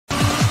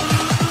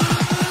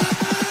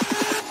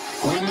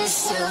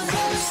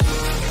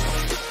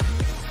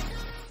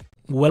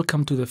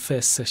Welcome to the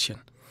first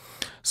session.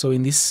 So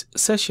in this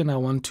session, I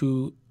want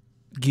to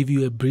give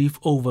you a brief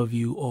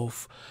overview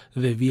of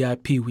the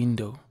VIP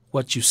window.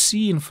 What you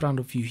see in front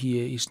of you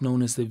here is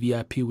known as the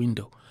VIP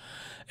window.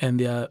 And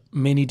there are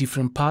many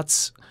different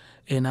parts,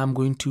 and I'm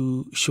going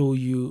to show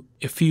you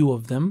a few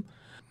of them.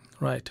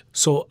 Right.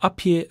 So up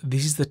here,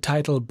 this is the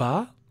title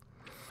bar.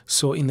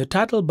 So in the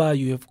title bar,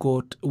 you have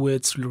got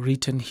words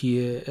written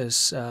here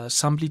as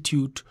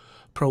Samplitude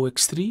Pro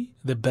X3,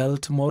 the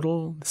belt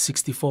model,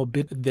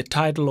 64-bit, the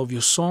title of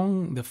your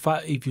song,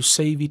 if you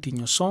save it in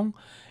your song,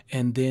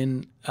 and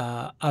then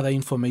other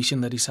information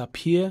that is up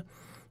here,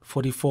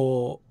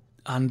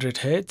 4400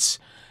 hertz,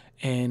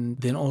 and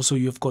then also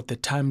you've got the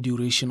time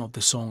duration of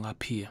the song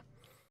up here.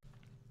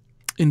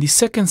 In the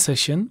second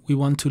session, we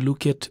want to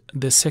look at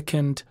the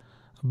second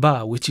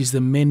bar, which is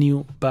the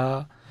menu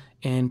bar,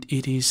 and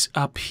it is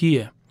up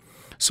here.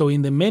 So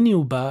in the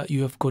menu bar,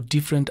 you have got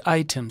different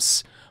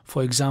items.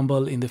 For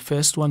example, in the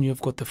first one, you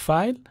have got the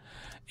file,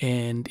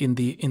 and in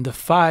the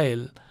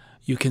file,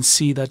 you can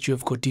see that you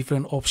have got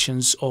different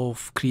options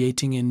of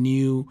creating a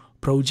new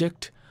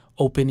project,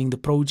 opening the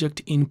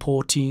project,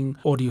 importing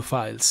audio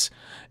files.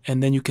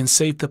 And then you can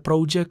save the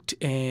project,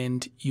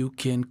 and you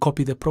can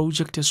copy the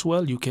project as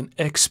well. You can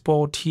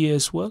export here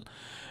as well.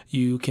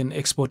 You can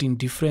export in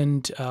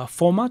different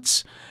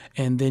formats,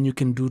 and then you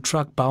can do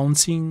track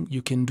bouncing.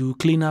 You can do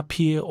cleanup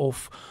here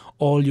of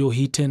all your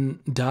hidden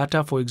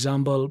data. For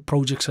example,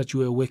 projects that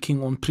you were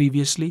working on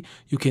previously.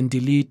 You can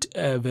delete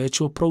a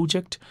virtual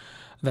project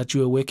that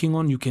you were working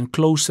on. You can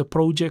close the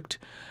project,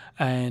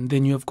 and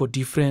then you have got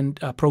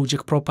different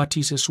project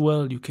properties as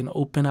well. You can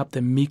open up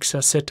the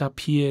mixer setup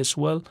here as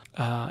well,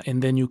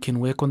 and then you can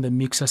work on the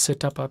mixer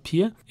setup up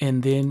here.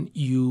 And then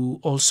you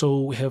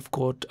also have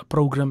got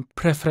program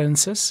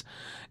preferences,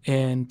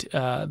 and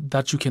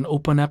that you can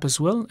open up as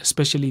well,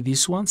 especially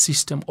this one,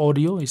 system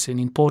audio is an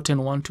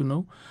important one to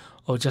know,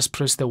 or just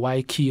press the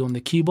Y key on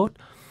the keyboard.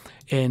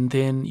 And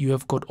then you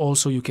have got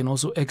also, you can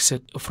also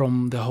exit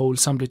from the whole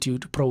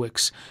Samplitude Pro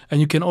X.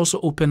 And you can also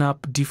open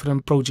up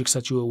different projects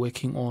that you were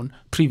working on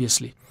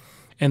previously.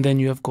 And then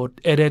you have got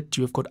edit,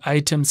 you have got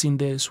items in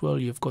there as well.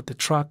 You have got the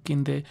track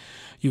in there.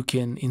 You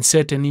can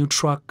insert a new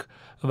track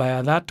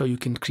via that, or you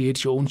can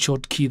create your own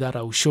shortcut that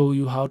I will show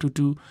you how to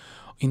do.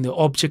 In the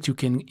object, you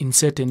can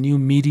insert a new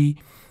MIDI.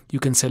 You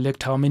can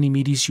select how many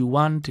MIDIs you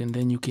want, and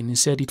then you can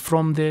insert it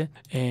from there.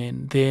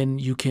 And then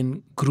you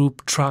can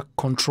group track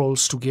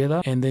controls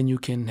together. And then you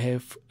can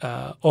have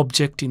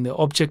object. In the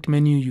object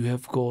menu, you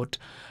have got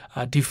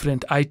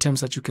different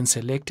items that you can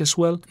select as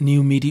well.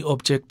 New MIDI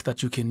object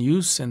that you can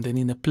use. And then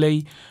in the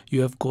play,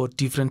 you have got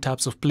different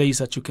types of plays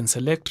that you can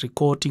select,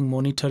 recording,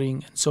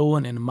 monitoring, and so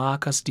on, and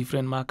markers,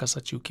 different markers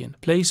that you can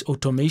place,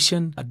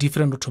 automation,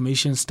 different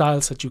automation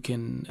styles that you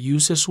can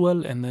use as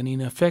well. And then in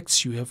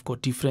effects, you have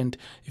got different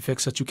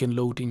effects that you can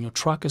load in your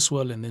track as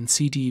well. And then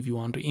CD, if you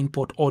want to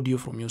import audio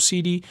from your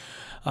CD,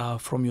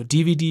 from your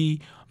DVD,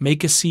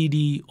 make a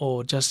CD,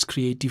 or just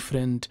create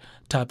different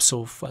types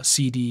of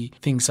CD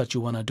things that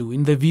you want to do.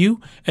 In the view,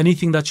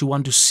 anything that you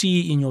want to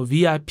see in your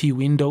VIP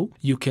window,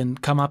 you can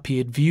come up here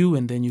at view,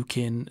 and then you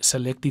can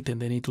select it,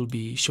 and then it will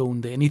be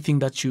shown there. Anything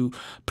that you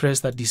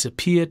press that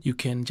disappeared, you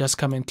can just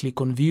come and click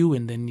on view,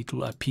 and then it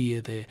will appear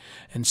there,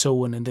 and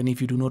so on. And then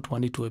if you do not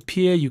want it to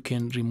appear, you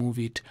can remove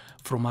it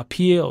from up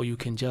here, or you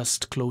can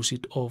just close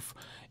it off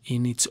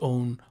in its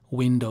own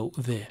window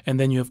there. And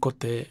then you have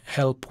got the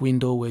help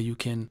window where you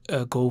can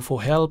go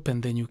for help,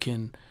 and then you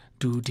can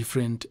do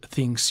different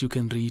things you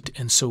can read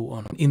and so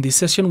on. In this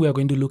session, we are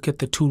going to look at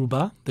the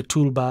toolbar. The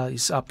toolbar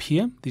is up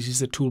here. This is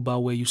the toolbar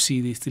where you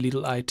see these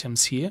little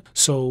items here.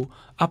 So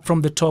up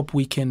from the top,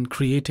 we can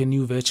create a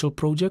new virtual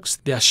projects.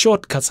 There are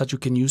shortcuts that you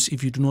can use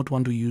if you do not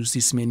want to use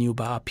this menu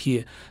bar up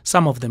here,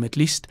 some of them at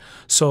least.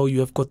 So you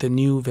have got the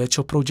new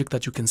virtual project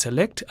that you can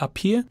select up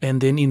here. And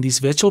then in this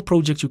virtual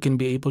project, you can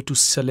be able to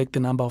select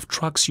the number of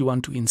tracks you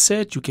want to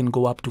insert. You can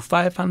go up to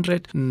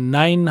 500,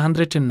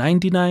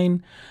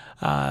 999,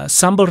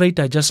 sample rate,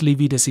 I just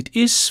leave it as it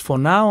is. For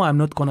now, I'm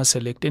not going to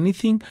select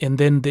anything. And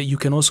then you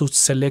can also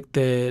select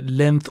the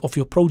length of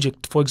your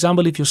project. For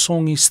example, if your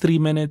song is 3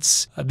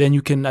 minutes, then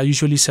you can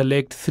usually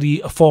select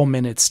 3 or 4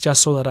 minutes,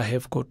 just so that I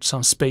have got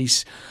some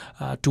space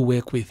to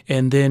work with.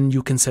 And then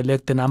you can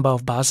select the number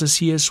of buzzers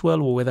here as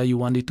well, or whether you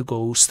want it to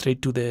go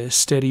straight to the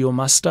stereo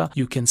master.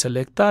 You can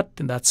select that,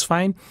 and that's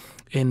fine.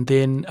 And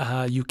then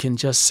you can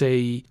just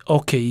say,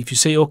 okay, if you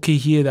say okay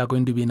here, there are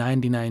going to be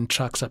 99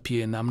 tracks up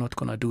here, and I'm not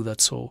going to do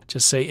that. So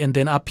just say, and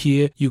then up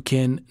here, you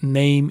can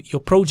name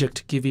your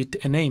project, give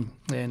it a name,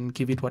 and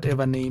give it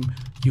whatever name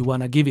you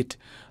want to give it.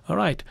 All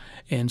right,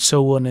 and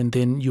so on, and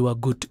then you are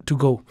good to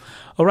go.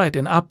 All right,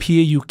 and up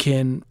here you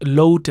can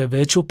load a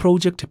virtual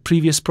project, a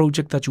previous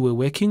project that you were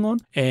working on,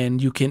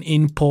 and you can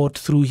import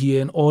through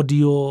here an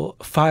audio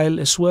file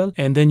as well.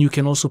 And then you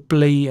can also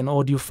play an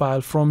audio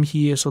file from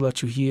here so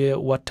that you hear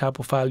what type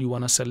of file you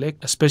want to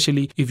select,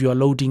 especially if you are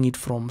loading it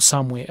from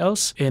somewhere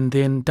else. And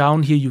then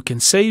down here you can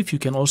save. You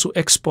can also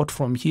export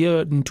from here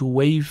into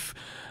WAV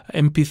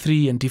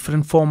MP3 and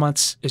different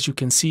formats. As you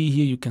can see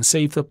here, you can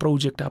save the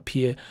project up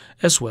here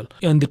as well.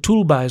 In the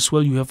toolbar as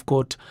well, you have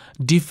got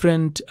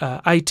different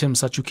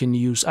items that you can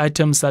use,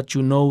 items that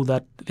you know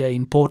that they're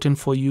important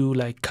for you,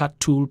 like cut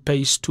tool,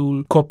 paste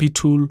tool, copy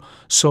tool.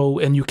 So,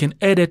 and you can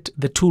edit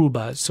the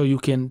toolbar, so you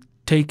can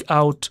take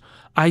out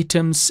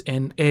items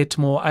and add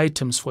more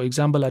items. For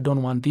example, I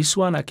don't want this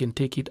one, I can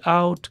take it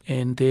out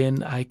and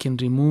then I can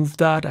remove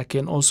that. I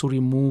can also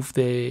remove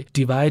the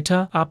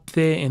divider up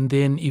there, and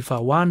then if I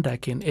want, I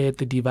can add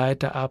the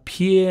divider up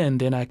here, and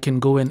then I can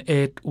go and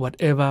add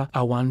whatever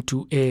I want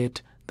to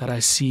add that I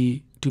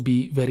see to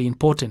be very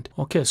important.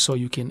 Okay, so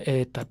you can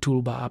add that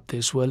toolbar up there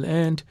as well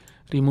and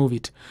remove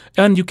it.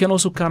 And you can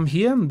also come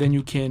here and then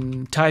you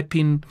can type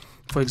in,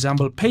 for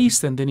example,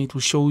 paste, and then it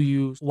will show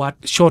you what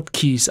short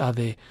keys are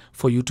there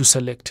for you to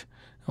select.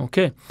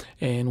 Okay,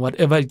 and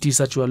whatever it is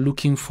that you are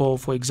looking for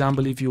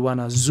example, if you want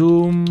to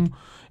zoom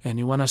and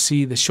you want to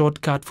see the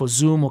shortcut for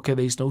zoom, okay,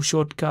 there is no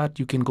shortcut.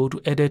 You can go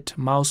to edit,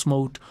 mouse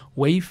mode,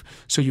 wave.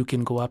 So you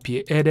can go up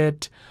here,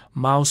 edit,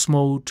 mouse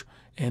mode,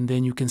 and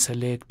then you can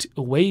select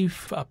a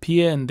wave up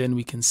here, and then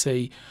we can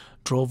say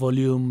draw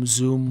volume,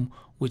 zoom,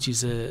 which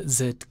is a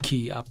Z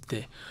key up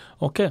there.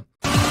 Okay.